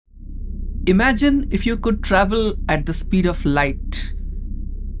Imagine if you could travel at the speed of light.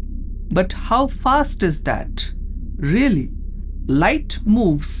 But how fast is that? Really? Light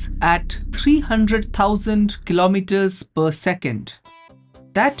moves at 300,000 kilometers per second.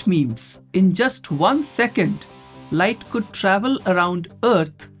 That means in just 1 second, light could travel around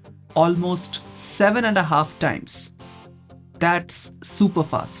Earth almost 7.5 times. That's super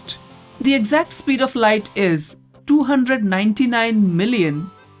fast. The exact speed of light is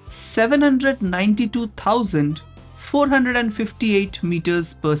 299,792,458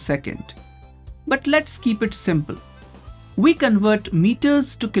 meters per second. But let's keep it simple. We convert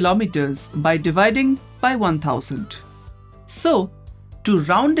meters to kilometers by dividing by 1000. So, to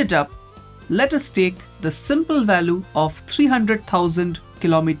round it up, let us take the simple value of 300,000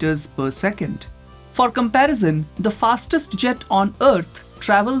 kilometers per second. For comparison, the fastest jet on Earth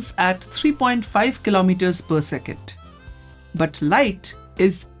travels at 3.5 kilometers per second. But light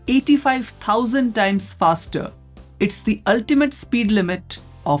is 85,000 times faster. It's the ultimate speed limit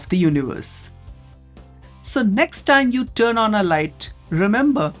of the universe. So next time you turn on a light,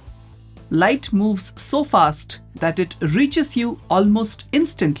 remember, light moves so fast that it reaches you almost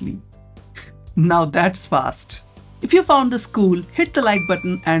instantly. Now that's fast. If you found this cool, hit the like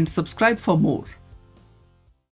button and subscribe for more.